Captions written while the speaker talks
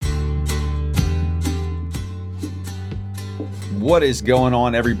What is going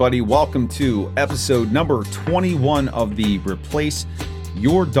on, everybody? Welcome to episode number 21 of the Replace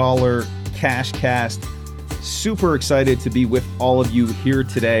Your Dollar Cash Cast. Super excited to be with all of you here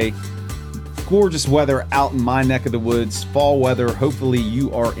today. Gorgeous weather out in my neck of the woods, fall weather. Hopefully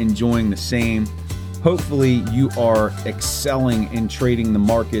you are enjoying the same. Hopefully you are excelling in trading the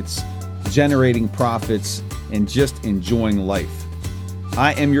markets, generating profits, and just enjoying life.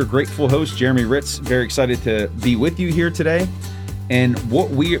 I am your grateful host, Jeremy Ritz. Very excited to be with you here today. And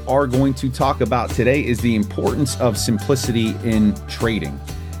what we are going to talk about today is the importance of simplicity in trading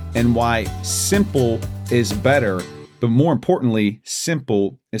and why simple is better, but more importantly,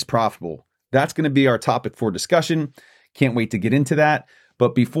 simple is profitable. That's going to be our topic for discussion. Can't wait to get into that.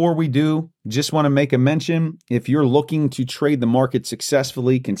 But before we do, just want to make a mention. If you're looking to trade the market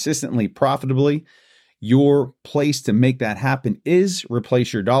successfully, consistently, profitably, your place to make that happen is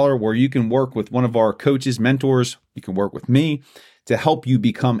Replace Your Dollar, where you can work with one of our coaches, mentors. You can work with me to help you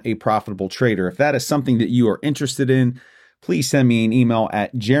become a profitable trader. If that is something that you are interested in, please send me an email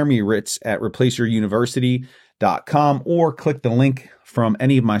at jeremyritz@replaceyouruniversity.com or click the link from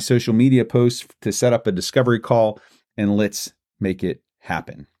any of my social media posts to set up a discovery call, and let's make it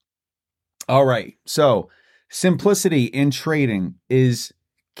happen. All right, so simplicity in trading is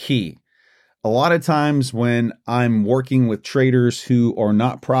key. A lot of times when I'm working with traders who are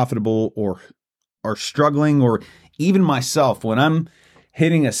not profitable or are struggling, or even myself, when I'm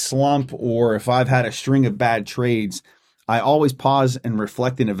hitting a slump or if I've had a string of bad trades, I always pause and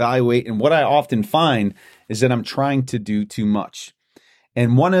reflect and evaluate. And what I often find is that I'm trying to do too much.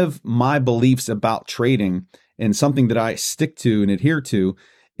 And one of my beliefs about trading, and something that I stick to and adhere to,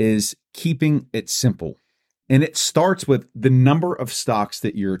 is keeping it simple. And it starts with the number of stocks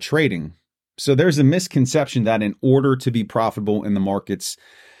that you're trading. So there's a misconception that in order to be profitable in the markets,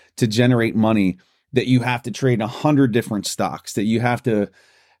 to generate money, that you have to trade 100 different stocks, that you have to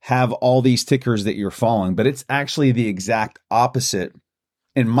have all these tickers that you're following. But it's actually the exact opposite,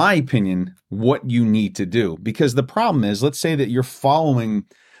 in my opinion, what you need to do. Because the problem is, let's say that you're following,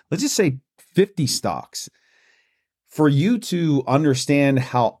 let's just say 50 stocks. For you to understand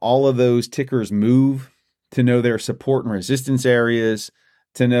how all of those tickers move, to know their support and resistance areas,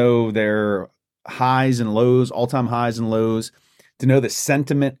 to know their highs and lows, all-time highs and lows, to know the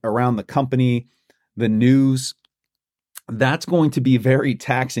sentiment around the company, the news, that's going to be very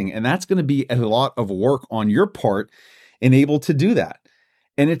taxing. And that's going to be a lot of work on your part and able to do that.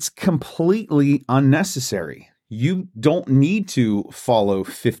 And it's completely unnecessary. You don't need to follow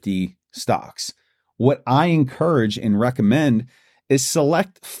 50 stocks. What I encourage and recommend is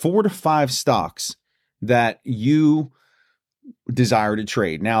select 4 to 5 stocks that you desire to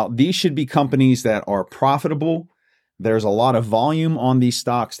trade. Now, these should be companies that are profitable. There's a lot of volume on these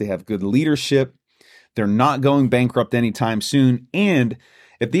stocks. They have good leadership. They're not going bankrupt anytime soon. And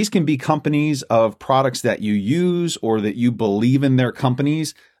if these can be companies of products that you use or that you believe in their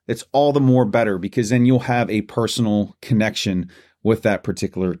companies, it's all the more better, because then you'll have a personal connection with that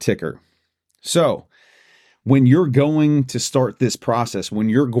particular ticker. So when you're going to start this process, when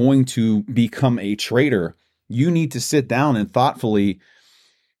you're going to become a trader, you need to sit down and thoughtfully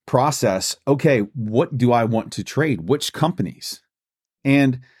process, okay, what do I want to trade? Which companies?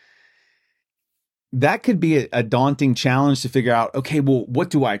 And that could be a daunting challenge to figure out, okay, well, what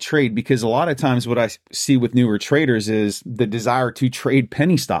do I trade? Because a lot of times what I see with newer traders is the desire to trade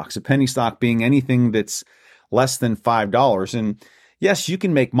penny stocks, a penny stock being anything that's less than $5. And yes, you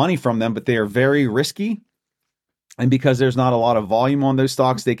can make money from them, but they are very risky. And because there's not a lot of volume on those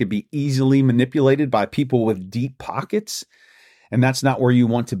stocks, they could be easily manipulated by people with deep pockets. And that's not where you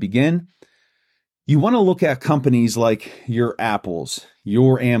want to begin. You want to look at companies like your Apples,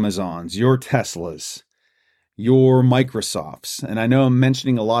 your Amazons, your Teslas, your Microsofts. And I know I'm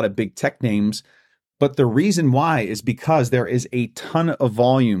mentioning a lot of big tech names, but the reason why is because there is a ton of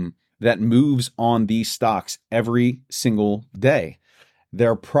volume that moves on these stocks every single day.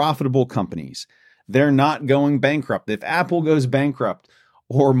 They're profitable companies. They're not going bankrupt. If Apple goes bankrupt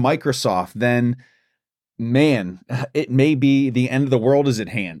or Microsoft, then man, it may be the end of the world is at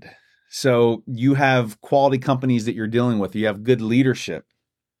hand. So you have quality companies that you're dealing with. You have good leadership.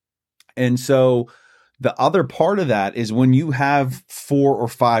 And so the other part of that is when you have 4 or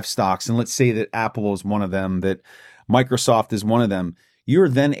 5 stocks, and let's say that Apple is one of them, that Microsoft is one of them, you're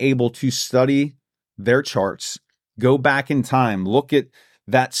then able to study their charts, go back in time, look at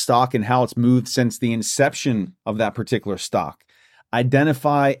that stock and how it's moved since the inception of that particular stock,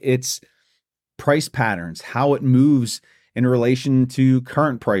 identify its price patterns, how it moves in relation to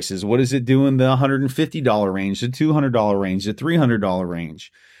current prices. What does it do in the $150 range, the $200 range, the $300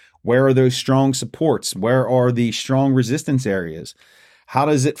 range? Where are those strong supports? Where are the strong resistance areas? How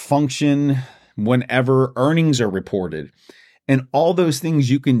does it function whenever earnings are reported? And all those things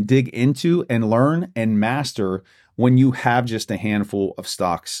you can dig into and learn and master when you have just a handful of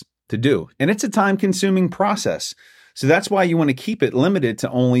stocks to do. And it's a time-consuming process. So that's why you want to keep it limited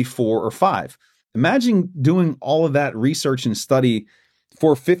to only 4 or 5. Imagine doing all of that research and study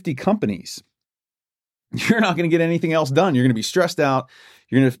for 50 companies. You're not going to get anything else done. You're going to be stressed out.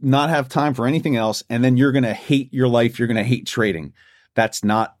 You're going to not have time for anything else. And then you're going to hate your life. You're going to hate trading. That's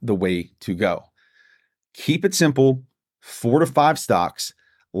not the way to go. Keep it simple, 4 to 5 stocks.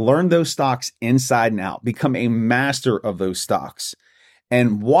 Learn those stocks inside and out. Become a master of those stocks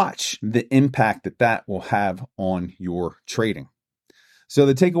and watch the impact that that will have on your trading. So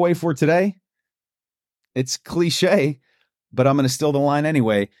the takeaway for today, it's cliche, but I'm going to steal the line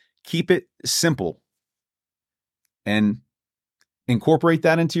anyway. Keep it simple and incorporate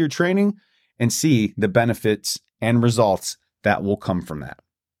that into your training and see the benefits and results that will come from that.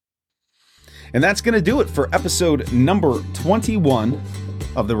 And that's going to do it for episode number 21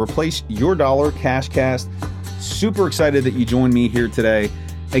 of the Replace Your Dollar Cashcast. Super excited that you joined me here today.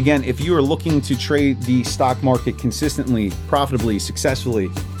 Again, if you are looking to trade the stock market consistently, profitably, successfully,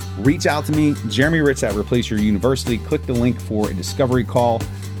 reach out to me, Jeremy Ritz at Replace Your University. Click the link for a discovery call.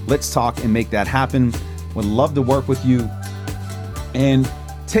 Let's talk and make that happen. Would love to work with you. And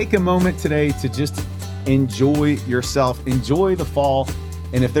take a moment today to just enjoy yourself, enjoy the fall.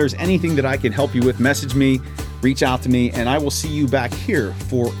 And if there's anything that I can help you with, message me, reach out to me, and I will see you back here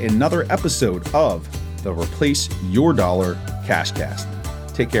for another episode of the Replace Your Dollar Cashcast.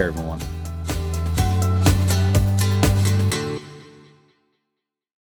 Take care, everyone.